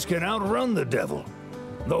chocobos can outrun the devil.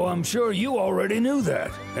 Though I'm sure you already knew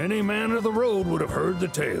that. Any man of the road would have heard the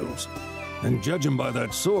tales. And judging by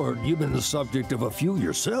that sword, you've been the subject of a few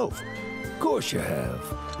yourself. Of course you have.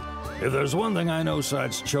 If there's one thing I know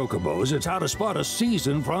besides chocobos, it's how to spot a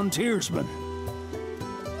seasoned frontiersman.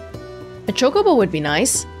 A chocobo would be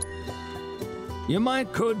nice. You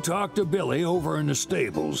could talk to Billy over in the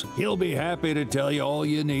stables. He'll be happy to tell you all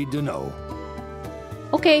you need to know.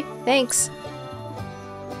 Okay, thanks.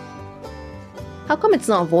 How come it's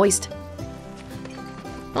not voiced?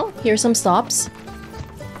 Oh, here's some stops.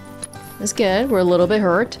 That's good. We're a little bit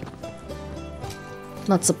hurt.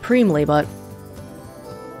 Not supremely, but...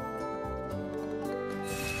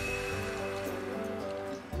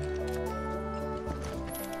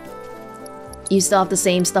 You still have the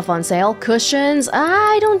same stuff on sale? Cushions?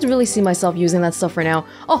 I don't really see myself using that stuff for now.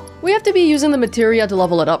 Oh, we have to be using the materia to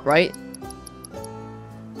level it up, right?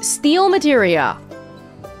 Steel materia.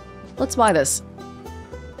 Let's buy this.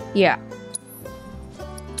 Yeah.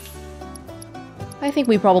 I think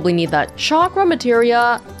we probably need that. Chakra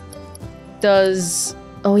materia does...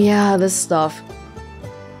 Oh yeah, this stuff.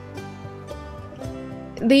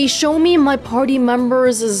 They show me my party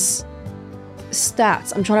members'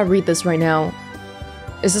 stats. I'm trying to read this right now.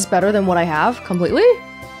 Is this better than what I have completely?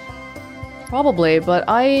 Probably, but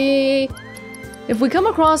if we come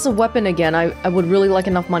across a weapon again, I would really like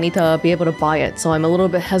enough money to be able to buy it, so I'm a little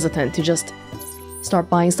bit hesitant to just start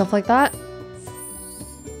buying stuff like that.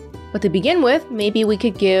 But to begin with, maybe we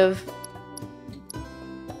could give...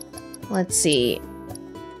 Let's see.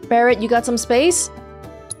 Barret, you got some space?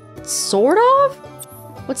 Sort of?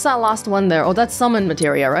 What's that last one there? Oh, that's summon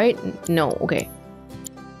materia, right? No, okay.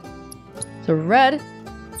 So Red,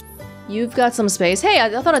 you've got some space. Hey,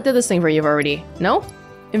 I thought I did this thing for you already. No?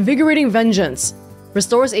 Invigorating Vengeance.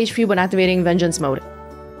 Restores HP when activating Vengeance mode.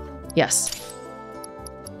 Yes.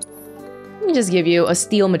 Let me just give you a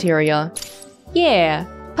steel materia. Yeah,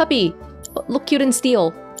 puppy. Look cute in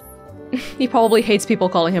steel. He probably hates people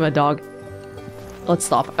calling him a dog. Let's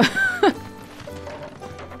stop.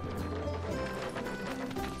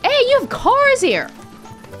 Hey, you have cars here!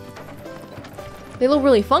 They look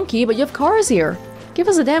really funky, but you have cars here. Give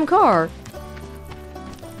us a damn car.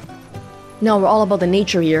 No, we're all about the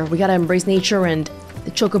nature here. We gotta embrace nature and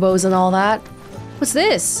the chocobos and all that. What's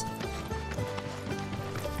this?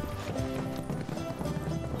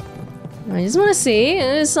 I just want to see.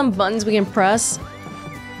 There's some buttons we can press,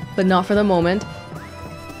 but not for the moment.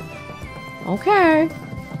 Okay.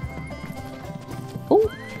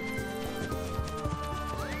 Oh.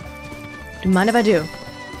 Do you mind if I do?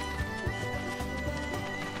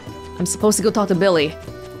 I'm supposed to go talk to Billy.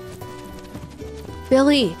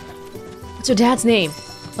 Billy! What's your dad's name?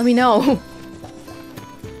 Let me know.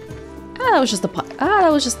 That was just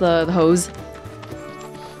the hose.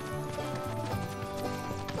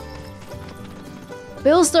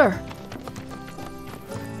 Billster!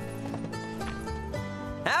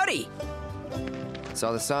 Howdy!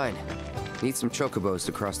 Saw the sign. Need some chocobos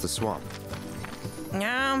to cross the swamp.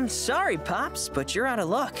 Sorry, Pops, but you're out of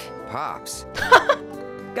luck. Pops?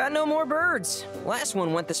 Got no more birds. Last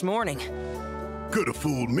one went this morning. Could've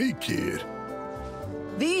fooled me, kid.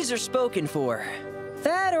 These are spoken for.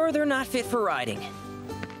 That or they're not fit for riding.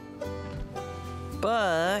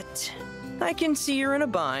 But I can see you're in a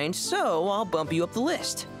bind, so I'll bump you up the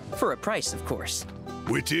list. For a price, of course.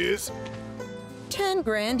 Which is? 10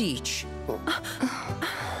 grand each.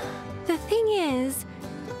 The thing is,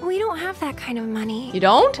 we don't have that kind of money. You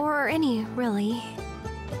don't? Or any, really.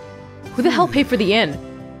 Who the hell paid for the inn?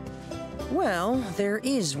 Well, there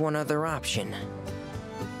is one other option.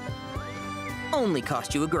 Only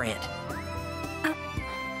cost you $1 grand.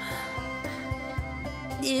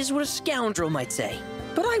 Is what a scoundrel might say.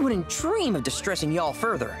 But I wouldn't dream of distressing y'all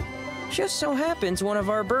further. Just so happens one of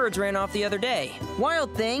our birds ran off the other day.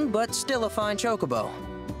 Wild thing, but still a fine chocobo.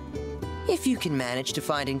 If you can manage to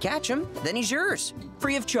find and catch him, then he's yours,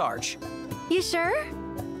 free of charge. You sure?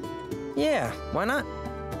 Yeah, why not?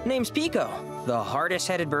 Name's Pico, the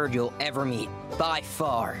hardest-headed bird you'll ever meet, by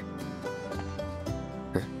far.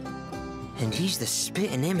 And he's the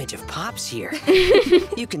spitting image of Pops here.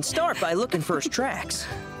 You can start by looking for his tracks.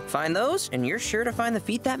 Find those, and you're sure to find the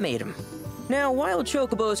feet that made him. Now, wild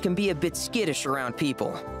chocobos can be a bit skittish around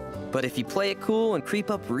people, but if you play it cool and creep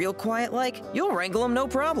up real quiet-like, you'll wrangle them no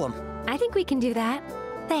problem. I think we can do that.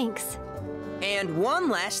 Thanks. And one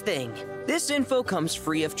last thing. This info comes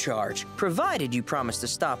free of charge, provided you promise to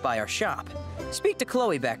stop by our shop. Speak to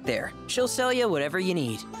Chloe back there. She'll sell you whatever you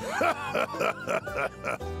need.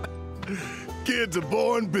 Kid's a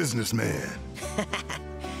born businessman.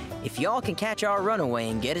 If y'all can catch our runaway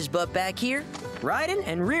and get his butt back here, riding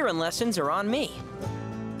and rearing lessons are on me.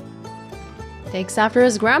 Takes after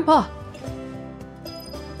his grandpa.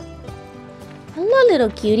 Hello, little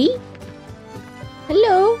cutie.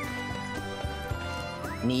 Hello.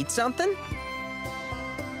 Need something?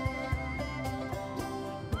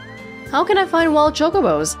 How can I find wild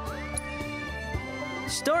chocobos?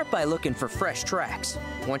 Start by looking for fresh tracks.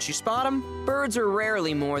 Once you spot them, birds are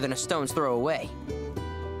rarely more than a stone's throw away.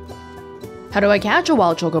 How do I catch a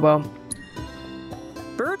wild chocobo?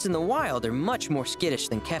 Birds in the wild are much more skittish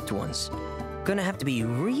than kept ones. Gonna have to be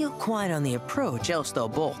real quiet on the approach, else they'll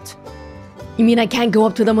bolt. You mean I can't go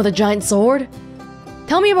up to them with a giant sword?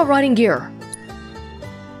 Tell me about riding gear.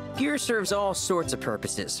 Gear serves all sorts of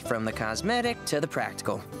purposes, from the cosmetic to the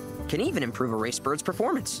practical. Can even improve a race bird's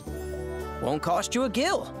performance. Won't cost you a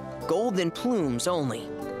gill. Golden plumes only.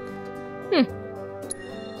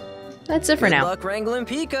 That's it for now. Good luck wrangling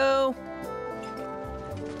Pico.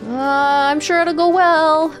 I'm sure it'll go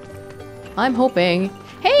well. I'm hoping.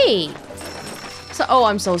 Hey! Oh,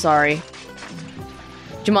 I'm so sorry.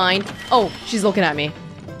 Do you mind? Oh, she's looking at me.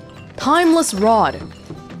 Timeless Rod.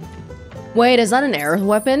 Wait, is that an Aerith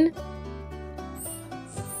weapon?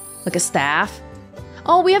 Like a staff?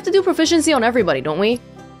 Oh, we have to do proficiency on everybody, don't we?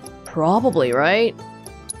 Probably, right?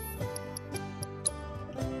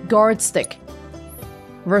 Guard Stick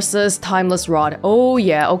versus Timeless Rod. Oh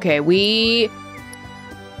yeah, okay, we...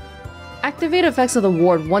 Activate effects of the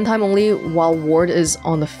ward one time only while ward is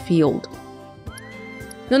on the field.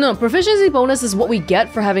 No, proficiency bonus is what we get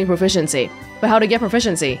for having proficiency. But how to get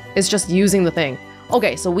proficiency is just using the thing.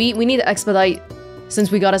 Okay, so we need to expedite,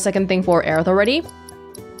 since we got a second thing for Aerith already.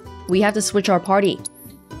 We have to switch our party.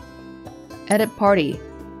 Edit party.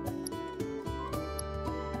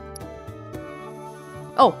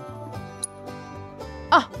 Oh.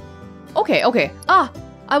 Ah. Okay. Ah.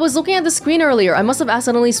 I was looking at the screen earlier. I must have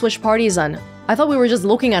accidentally switched parties then. I thought we were just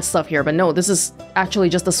looking at stuff here, but no, this is actually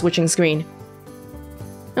just a switching screen.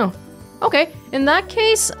 Oh. Okay. In that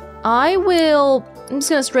case, I'm just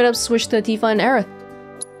gonna straight up switch to Tifa and Aerith.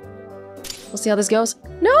 We'll see how this goes.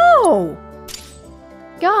 No!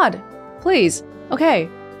 God. Please. Okay.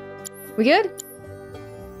 We good?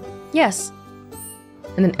 Yes.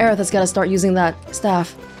 And then Aerith has gotta start using that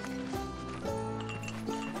staff.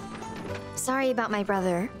 Sorry about my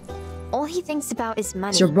brother. All he thinks about is money.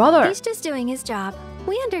 It's your brother. He's just doing his job.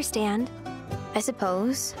 We understand. I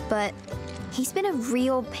suppose, but he's been a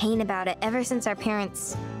real pain about it ever since our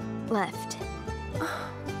parents left.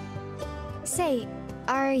 Say,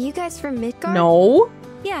 are you guys from Midgar? No.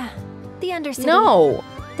 Yeah, the Undercity. No.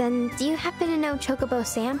 Then do you happen to know Chocobo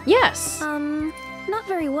Sam? Yes. Not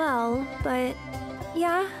very well, but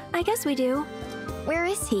yeah, I guess we do. Where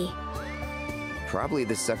is he? Probably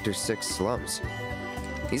the Sector 6 slums.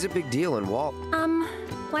 He's a big deal in Walt.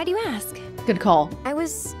 Why do you ask? Good call. I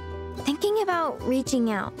was thinking about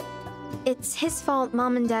reaching out. It's his fault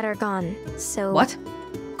Mom and Dad are gone, so... What?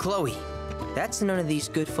 Chloe, that's none of these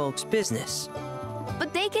good folks' business.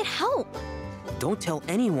 But they get help. Don't tell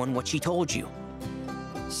anyone what she told you.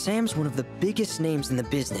 Sam's one of the biggest names in the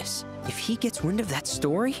business. If he gets wind of that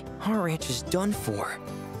story, our ranch is done for.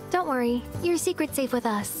 Don't worry, your secret's safe with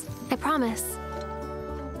us. I promise.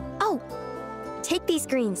 Oh, take these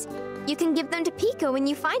greens. You can give them to Pico when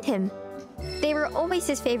you find him. They were always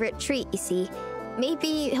his favorite treat, you see.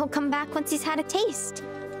 Maybe he'll come back once he's had a taste.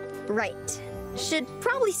 Right. Should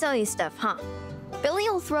probably sell you stuff, huh? Billy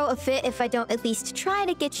will throw a fit if I don't at least try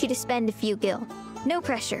to get you to spend a few gil. No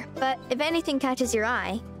pressure, but if anything catches your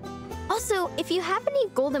eye. Also, if you have any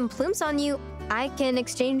golden plumes on you, I can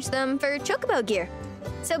exchange them for chocobo gear.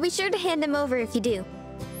 So be sure to hand them over if you do.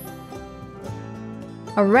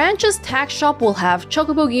 A ranch's tax shop will have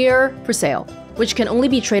chocobo gear for sale, which can only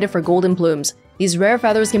be traded for golden plumes. These rare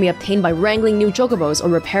feathers can be obtained by wrangling new chocobos or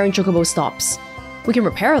repairing chocobo stops. We can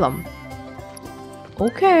repair them.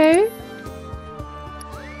 Okay.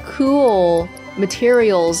 cool.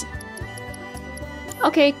 Materials.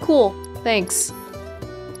 Okay, cool. Thanks.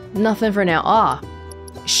 Nothing for now. Ah.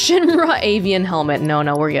 Shinra avian helmet. No,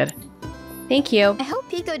 we're good. Thank you. I hope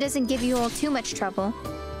Pico doesn't give you all too much trouble.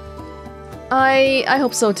 I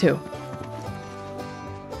hope so too.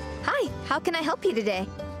 Hi, how can I help you today?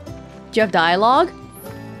 Do you have dialogue?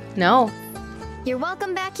 No. You're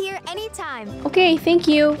welcome back here anytime. Okay, thank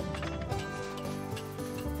you.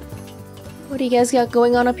 What do you guys got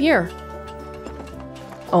going on up here?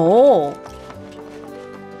 Oh.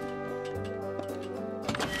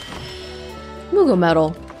 Mugo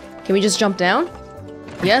metal. Can we just jump down?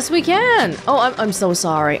 Yes, we can! Oh, I'm so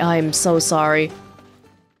sorry. I'm so sorry.